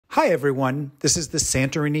Hi everyone, this is the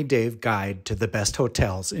Santorini Dave Guide to the best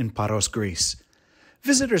hotels in Paros, Greece.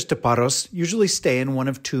 Visitors to Paros usually stay in one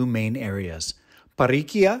of two main areas,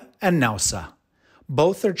 Parikia and Naoussa.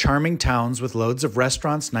 Both are charming towns with loads of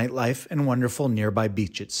restaurants, nightlife, and wonderful nearby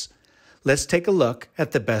beaches. Let's take a look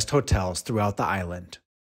at the best hotels throughout the island.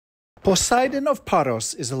 Poseidon of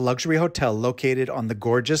Paros is a luxury hotel located on the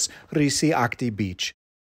gorgeous Chrissi Akti beach.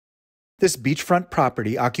 This beachfront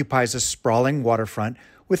property occupies a sprawling waterfront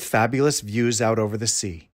with fabulous views out over the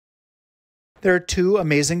sea. There are two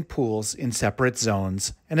amazing pools in separate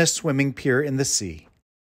zones and a swimming pier in the sea.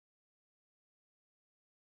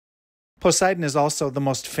 Poseidon is also the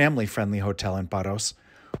most family-friendly hotel in Paros,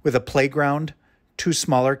 with a playground, two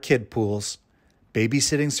smaller kid pools,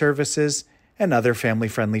 babysitting services, and other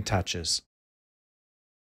family-friendly touches.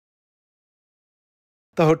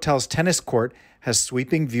 The hotel's tennis court has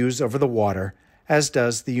sweeping views over the water, as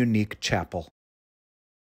does the unique chapel.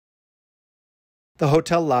 The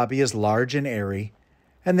hotel lobby is large and airy,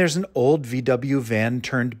 and there's an old VW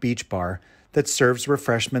van-turned beach bar that serves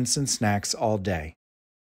refreshments and snacks all day.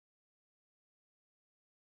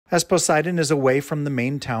 As Poseidon is away from the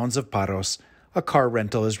main towns of Paros, a car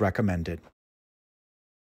rental is recommended.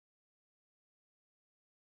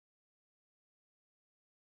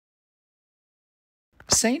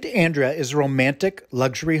 St. Andrea is a romantic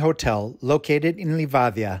luxury hotel located in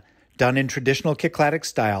Livadia, done in traditional Cycladic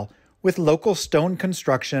style, with local stone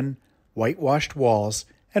construction, whitewashed walls,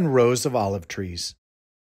 and rows of olive trees.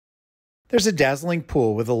 There's a dazzling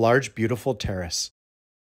pool with a large, beautiful terrace.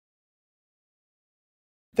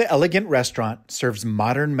 The elegant restaurant serves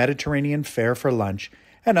modern Mediterranean fare for lunch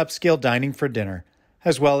and upscale dining for dinner,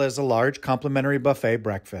 as well as a large complimentary buffet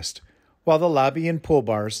breakfast, while the lobby and pool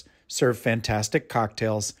bars serve fantastic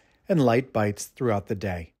cocktails and light bites throughout the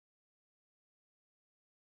day.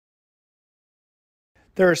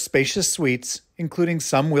 There are spacious suites, including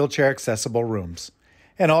some wheelchair-accessible rooms,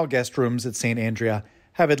 and all guest rooms at St. Andrea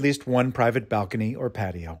have at least one private balcony or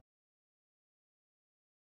patio.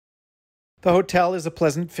 The hotel is a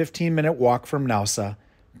pleasant 15-minute walk from Naoussa,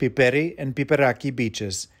 Piperi and Piperaki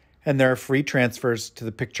beaches, and there are free transfers to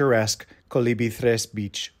the picturesque Kallisti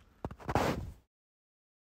beach.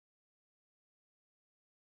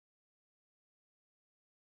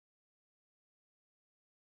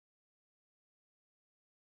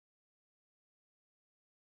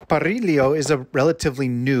 Parilio is a relatively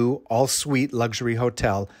new, all-suite luxury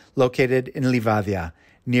hotel located in Livadia,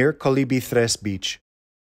 near Kallisti beach.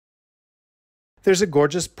 There's a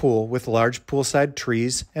gorgeous pool with large poolside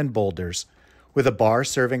trees and boulders, with a bar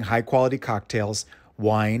serving high-quality cocktails,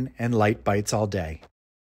 wine, and light bites all day.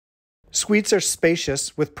 Suites are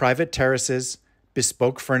spacious with private terraces,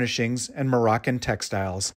 bespoke furnishings, and Moroccan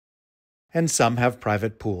textiles, and some have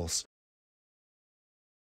private pools.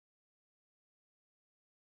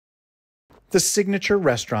 The signature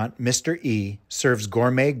restaurant, Mr. E, serves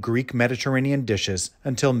gourmet Greek Mediterranean dishes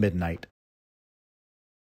until midnight.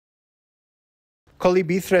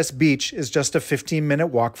 Kallisti Beach is just a 15-minute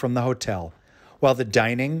walk from the hotel, while the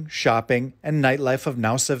dining, shopping, and nightlife of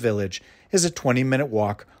Naoussa village is a 20-minute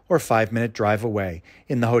walk or 5-minute drive away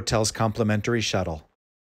in the hotel's complimentary shuttle.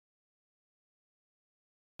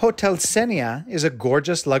 Hotel Senia is a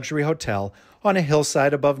gorgeous luxury hotel on a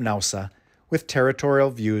hillside above Naoussa, with territorial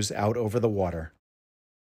views out over the water.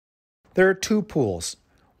 There are two pools,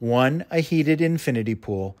 one a heated infinity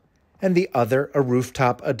pool, and the other a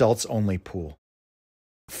rooftop adults-only pool.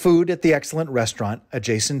 Food at the excellent restaurant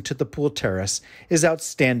adjacent to the pool terrace is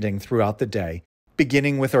outstanding throughout the day,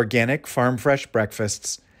 beginning with organic farm-fresh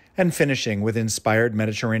breakfasts and finishing with inspired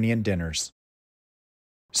Mediterranean dinners.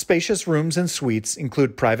 Spacious rooms and suites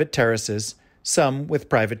include private terraces, some with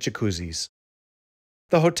private jacuzzis.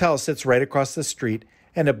 The hotel sits right across the street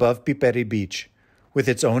and above Piperi Beach, with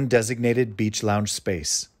its own designated beach lounge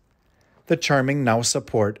space. The charming Naoussa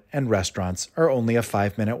port and restaurants are only a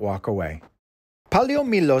 5-minute walk away.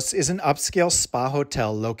 Parilio is an upscale spa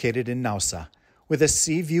hotel located in Naoussa, with a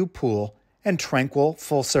sea view pool and tranquil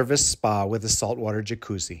full-service spa with a saltwater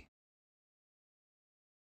jacuzzi.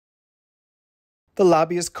 The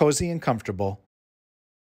lobby is cozy and comfortable,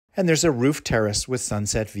 and there's a roof terrace with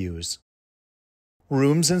sunset views.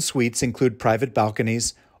 Rooms and suites include private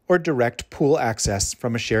balconies or direct pool access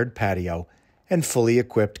from a shared patio and fully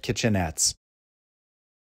equipped kitchenettes.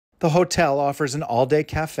 The hotel offers an all-day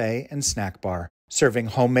cafe and snack bar, serving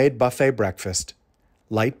homemade buffet breakfast,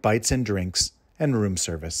 light bites and drinks, and room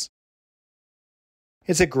service.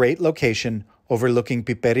 It's a great location overlooking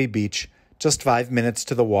Piperi Beach, just 5 minutes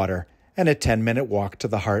to the water, and a 10-minute walk to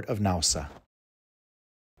the heart of Naoussa.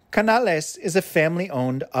 Canales is a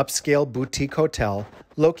family-owned upscale boutique hotel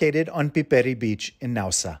located on Piperi Beach in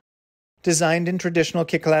Naoussa. Designed in traditional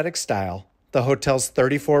Kikaladic style, the hotel's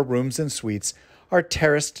 34 rooms and suites are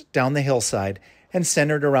terraced down the hillside and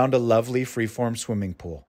centered around a lovely freeform swimming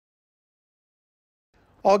pool.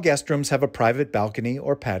 All guest rooms have a private balcony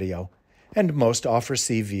or patio, and most offer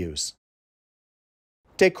sea views.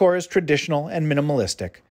 Decor is traditional and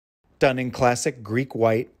minimalistic, done in classic Greek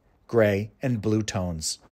white, gray, and blue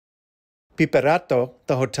tones. Piperato,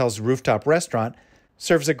 the hotel's rooftop restaurant,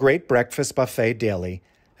 serves a great breakfast buffet daily,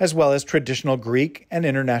 as well as traditional Greek and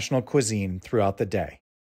international cuisine throughout the day.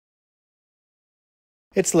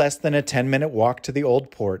 It's less than a 10-minute walk to the old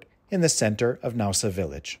port in the center of Naoussa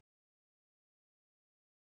village.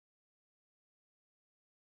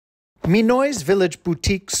 Minois Village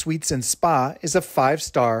Boutique Suites and Spa is a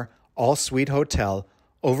 5-star, all-suite hotel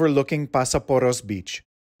overlooking Pasaporos Beach.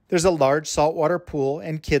 There's a large saltwater pool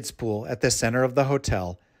and kids pool at the center of the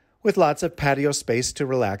hotel, with lots of patio space to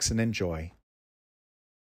relax and enjoy.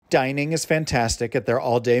 Dining is fantastic at their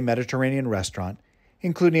all-day Mediterranean restaurant,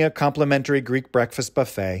 including a complimentary Greek breakfast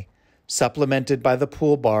buffet, supplemented by the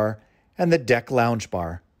pool bar and the deck lounge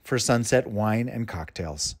bar for sunset wine and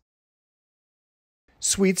cocktails.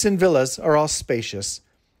 Suites and villas are all spacious,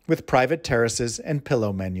 with private terraces and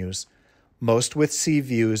pillow menus, most with sea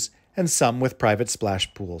views and some with private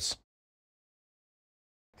splash pools.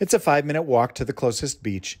 It's a 5-minute walk to the closest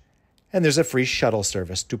beach, and there's a free shuttle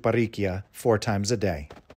service to Parikia 4 times a day.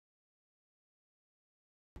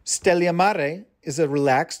 Stelia Mare is a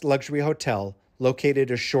relaxed luxury hotel located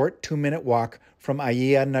a short 2-minute walk from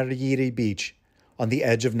Ayia Nargiri Beach on the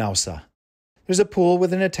edge of Naoussa. There's a pool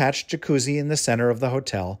with an attached jacuzzi in the center of the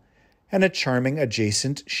hotel and a charming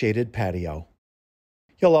adjacent shaded patio.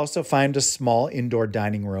 You'll also find a small indoor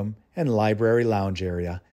dining room and library lounge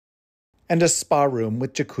area, and a spa room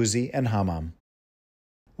with jacuzzi and hammam.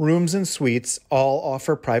 Rooms and suites all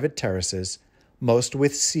offer private terraces, most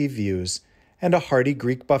with sea views, and a hearty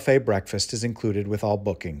Greek buffet breakfast is included with all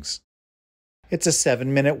bookings. It's a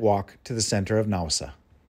 7-minute walk to the center of Naoussa.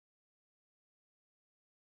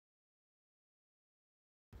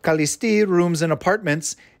 Kallisti Rooms and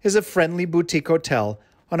Apartments is a friendly boutique hotel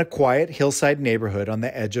on a quiet hillside neighborhood on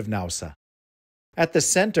the edge of Naoussa. At the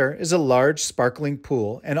center is a large sparkling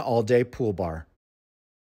pool and all-day pool bar.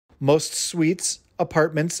 Most suites,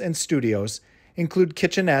 apartments, and studios include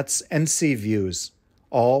kitchenettes and sea views,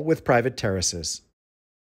 all with private terraces.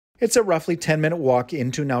 It's a roughly 10-minute walk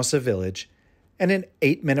into Naoussa village and an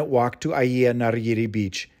 8-minute walk to Ayia Nargiri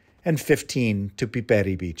Beach and 15 to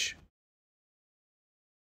Piperi Beach.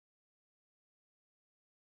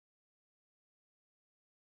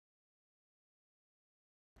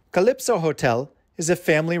 Kalypso Hotel is a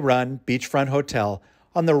family-run beachfront hotel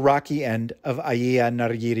on the rocky end of Ayia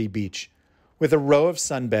Nargiri Beach, with a row of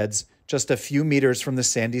sunbeds just a few meters from the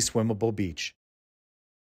sandy swimmable beach.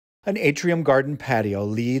 An atrium garden patio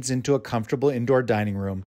leads into a comfortable indoor dining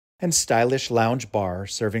room and stylish lounge bar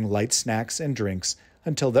serving light snacks and drinks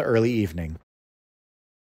until the early evening.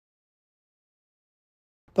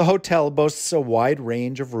 The hotel boasts a wide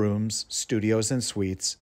range of rooms, studios, and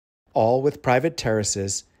suites, all with private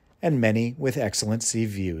terraces and many with excellent sea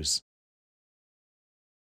views.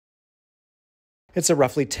 It's a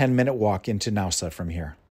roughly 10-minute walk into Naoussa from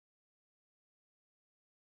here.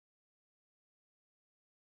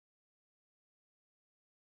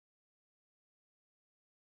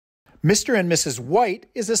 Mr. and Mrs. White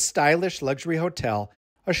is a stylish luxury hotel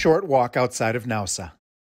a short walk outside of Naoussa.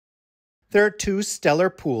 There are 2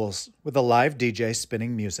 stellar pools with a live DJ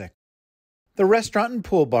spinning music. The restaurant and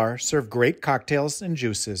pool bar serve great cocktails and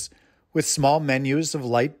juices, with small menus of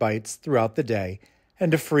light bites throughout the day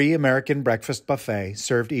and a free American breakfast buffet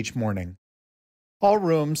served each morning. All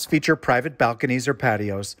rooms feature private balconies or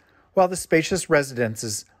patios, while the spacious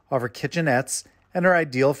residences offer kitchenettes and are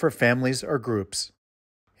ideal for families or groups.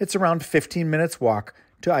 It's around 15 minutes walk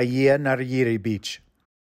to Ayia Nargiri Beach.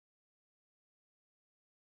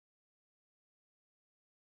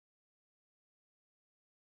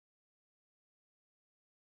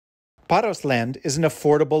 Parosland is an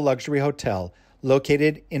affordable luxury hotel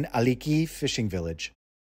located in Aliki fishing village.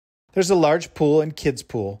 There's a large pool and kids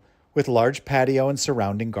pool with large patio and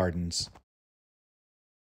surrounding gardens.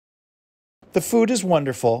 The food is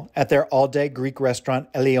wonderful at their all-day Greek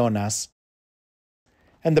restaurant Elionas,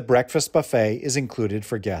 and the breakfast buffet is included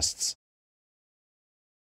for guests.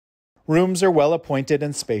 Rooms are well appointed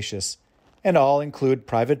and spacious, and all include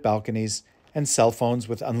private balconies and cell phones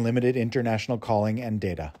with unlimited international calling and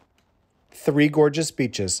data. 3 gorgeous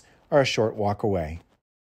beaches are a short walk away.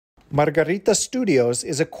 Margarita Studios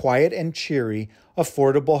is a quiet and cheery,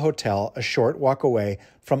 affordable hotel a short walk away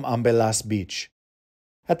from Ambelas Beach.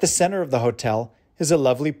 At the center of the hotel is a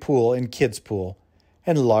lovely pool and kids' pool,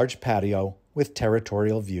 and large patio with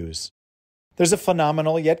territorial views. There's a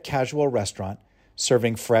phenomenal yet casual restaurant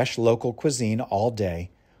serving fresh local cuisine all day,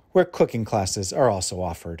 where cooking classes are also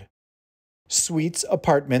offered. Suites,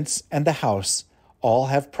 apartments, and the house all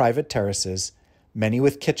have private terraces, many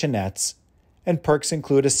with kitchenettes, and perks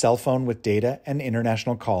include a cell phone with data and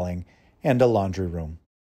international calling and a laundry room.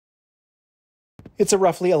 It's a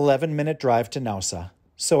roughly 11-minute drive to Naoussa,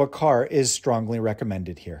 so a car is strongly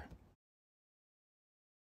recommended here.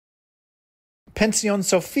 Pension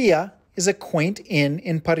Sofia is a quaint inn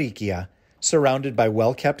in Parikia, surrounded by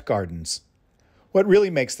well-kept gardens. What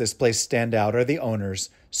really makes this place stand out are the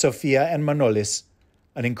owners, Sofia and Minois,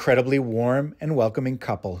 an incredibly warm and welcoming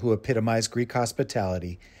couple who epitomize Greek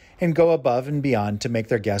hospitality and go above and beyond to make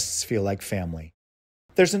their guests feel like family.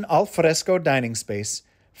 There's an al fresco dining space,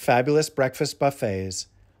 fabulous breakfast buffets,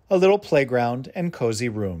 a little playground, and cozy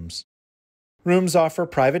rooms. Rooms offer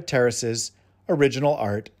private terraces, original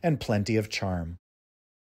art, and plenty of charm.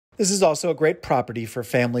 This is also a great property for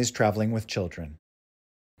families traveling with children.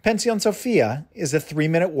 Pension Sofia is a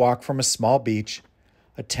 3-minute walk from a small beach,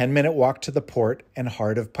 a 10-minute walk to the port and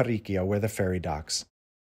heart of Parikia where the ferry docks,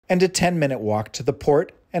 and a 10-minute walk to the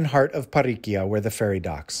port and heart of Parikia where the ferry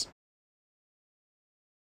docks.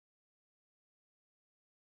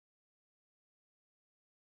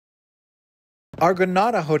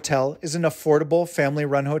 Argonauta Hotel is an affordable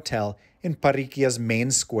family-run hotel in Parikia's main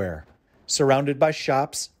square, surrounded by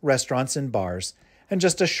shops, restaurants, and bars, and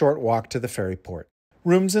just a short walk to the ferry port.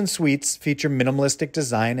 Rooms and suites feature minimalistic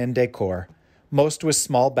design and decor, most with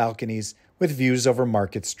small balconies with views over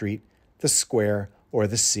Market Street, the square, or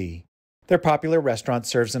the sea. Their popular restaurant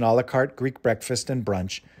serves an a la carte Greek breakfast and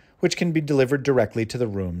brunch, which can be delivered directly to the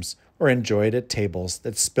rooms or enjoyed at tables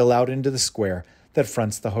that spill out into the square that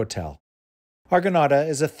fronts the hotel. Argonauta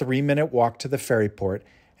is a 3-minute walk to the ferry port,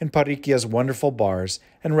 and Parikia's wonderful bars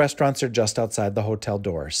and restaurants are just outside the hotel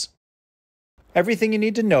doors. Everything you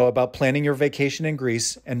need to know about planning your vacation in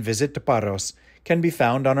Greece and visit to Paros can be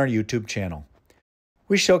found on our YouTube channel.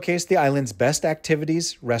 We showcase the island's best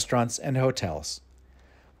activities, restaurants, and hotels.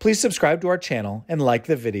 Please subscribe to our channel and like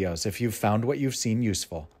the videos if you've found what you've seen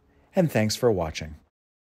useful. And thanks for watching.